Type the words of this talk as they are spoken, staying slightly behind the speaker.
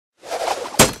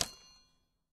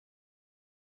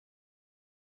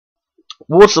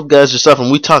What's up, guys? Yourself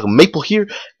from WeTalkMaple here,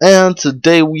 and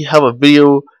today we have a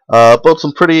video about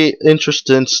some pretty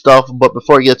interesting stuff. But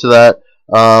before I get to that,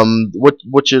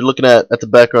 what you're looking at the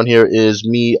background here is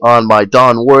me on my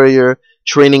Dawn Warrior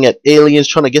training at Aliens,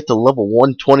 trying to get to level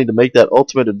 120 to make that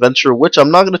ultimate adventure. Which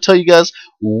I'm not going to tell you guys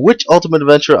which ultimate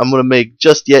adventure I'm going to make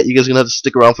just yet. You guys are going to have to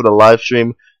stick around for the live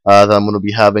stream that I'm going to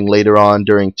be having later on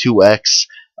during 2X,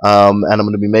 and I'm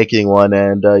going to be making one,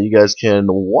 and you guys can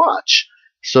watch.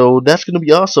 So that's going to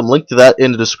be awesome. Link to that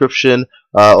in the description.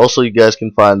 Also, you guys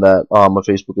can find that on my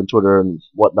Facebook and Twitter and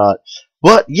whatnot.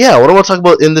 But yeah, what I want to talk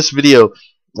about in this video,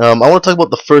 I want to talk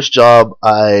about the first job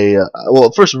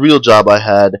first real job I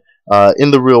had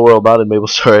in the real world, not in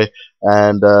MapleStory.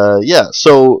 And yeah,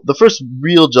 so the first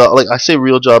real job, like I say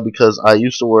real job because I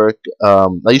used to work,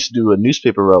 I used to do a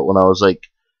newspaper route when I was like,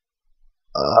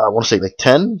 I want to say like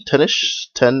 10-ish,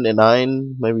 10 and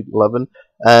 9, maybe 11.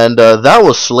 And that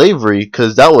was slavery,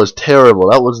 because that was terrible.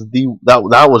 That was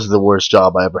the worst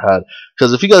job I ever had.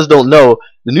 Because if you guys don't know,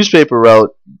 the newspaper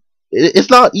route, it's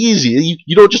not easy.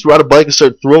 You don't just ride a bike and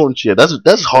start throwing shit.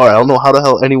 That's hard. I don't know how the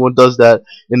hell anyone does that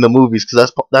in the movies,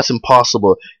 because that's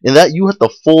impossible. In that, you have to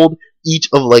fold each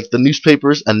of like the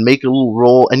newspapers and make a little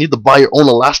roll, and you have to buy your own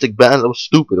elastic band. That was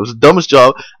stupid. It was the dumbest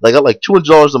job. I got like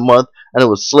 $200 a month, and it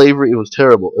was slavery. It was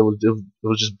terrible. It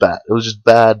was just bad. It was just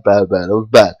bad. It was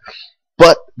bad.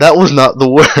 But that was not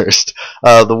the worst.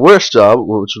 The worst job,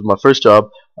 which was my first job,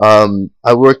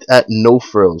 I worked at No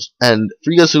Frills. And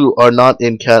for you guys who are not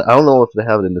in Canada, I don't know if they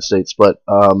have it in the States, but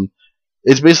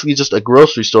it's basically just a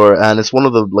grocery store, and it's one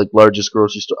of the largest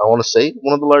grocery stores. I want to say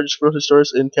one of the largest grocery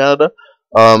stores in Canada.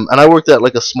 And I worked at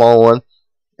like a small one,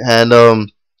 and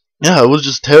yeah, it was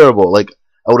just terrible. Like,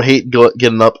 I would hate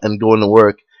getting up and going to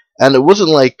work, and it wasn't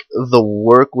like the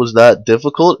work was that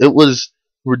difficult. It was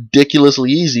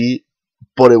ridiculously easy,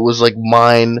 but it was like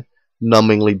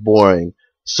mind-numbingly boring.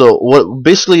 So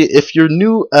basically, if you're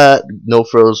new at No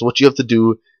Frills, what you have to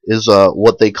do is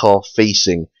what they call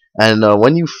facing. And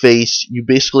when you face, you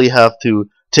basically have to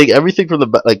take everything from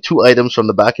the like 2 items from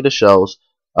the back of the shelves,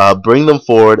 bring them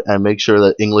forward, and make sure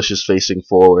that English is facing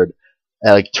forward.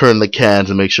 And like turn the cans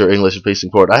and make sure English is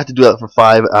facing forward. I had to do that for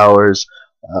 5 hours.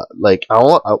 Like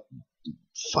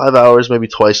 5 hours, maybe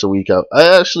twice a week.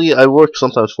 I work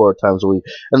sometimes 4 times a week,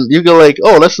 and you go like,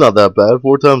 oh, that's not that bad.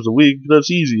 4 times a week, that's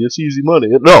easy. It's easy money.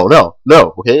 No.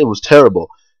 Okay, it was terrible.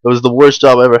 It was the worst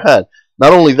job I ever had.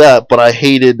 Not only that, but I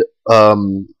hated not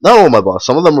all my boss.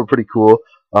 Some of them were pretty cool,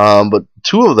 but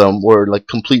 2 of them were like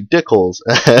complete dickholes,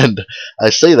 and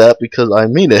I say that because I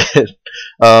mean it.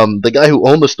 The guy who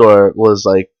owned the store was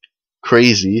like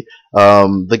crazy.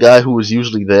 The guy who was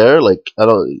usually there, like I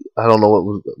don't know what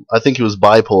was. I think he was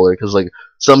bipolar, because like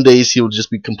some days he would just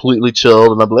be completely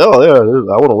chilled, and I'd be like, oh yeah,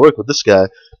 I want to work with this guy. And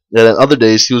then other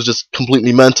days he was just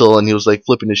completely mental, and he was like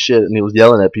flipping his shit, and he was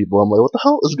yelling at people. I'm like, what the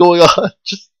hell is going on?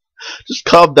 Just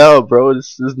calm down, bro.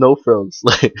 There's No Frills.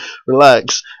 Like,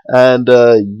 relax. And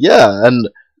yeah, and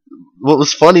what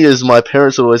was funny is my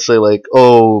parents would always say like,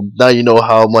 oh, now you know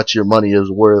how much your money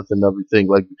is worth and everything,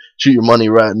 like treat your money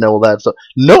right and all that stuff.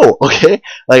 No, okay,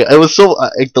 like it was so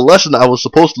like the lesson I was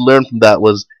supposed to learn from that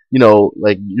was, you know,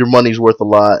 like your money's worth a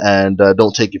lot, and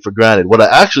don't take it for granted. What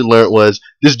I actually learned was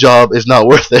this job is not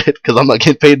worth it, because I'm not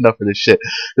getting paid enough for this shit.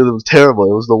 Because it was terrible.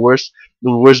 It was the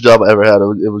worst job I ever had.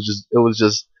 It was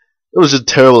just a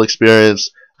terrible experience.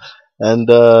 And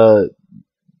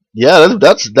yeah,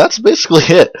 that's basically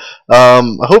it. I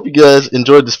hope you guys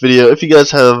enjoyed this video. If you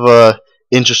guys have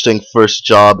interesting first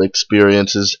job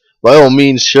experiences, by all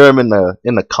means share them in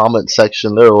the comment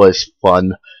section. They're always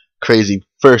fun. Crazy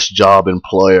first job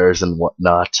employers and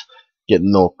whatnot,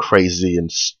 getting all crazy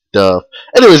and stuff.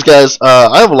 Anyways, guys,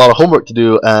 I have a lot of homework to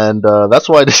do, and that's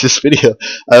why I did this video.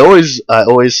 I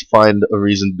always find a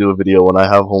reason to do a video when I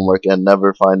have homework, and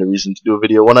never find a reason to do a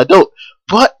video when I don't.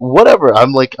 But whatever,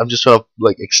 I'm just trying to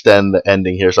like extend the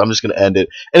ending here, so I'm just gonna end it.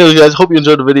 Anyways, guys, hope you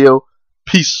enjoyed the video.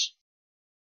 Peace.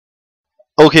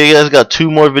 Okay, guys, got 2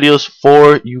 more videos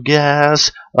for you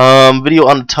guys. Video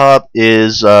on the top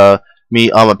is me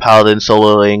on my paladin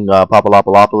soloing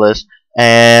Papalopoulos,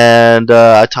 and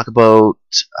I talk about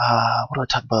what do I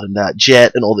talk about in that?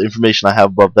 Jet and all the information I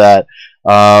have above that,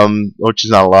 which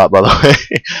is not a lot, by the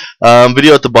way.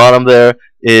 Video at the bottom there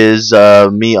is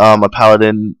me on my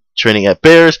paladin training at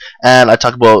Bears, and I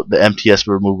talk about the MTS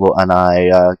removal, and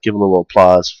I give a little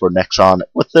applause for Nexon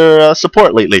with their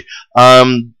support lately.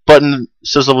 Button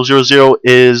says level 00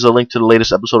 is a link to the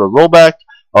latest episode of Rollback,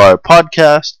 our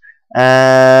podcast,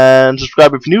 and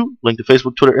subscribe if you're new. Link to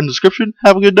Facebook, Twitter in the description.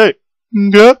 Have a good day.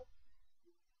 Okay.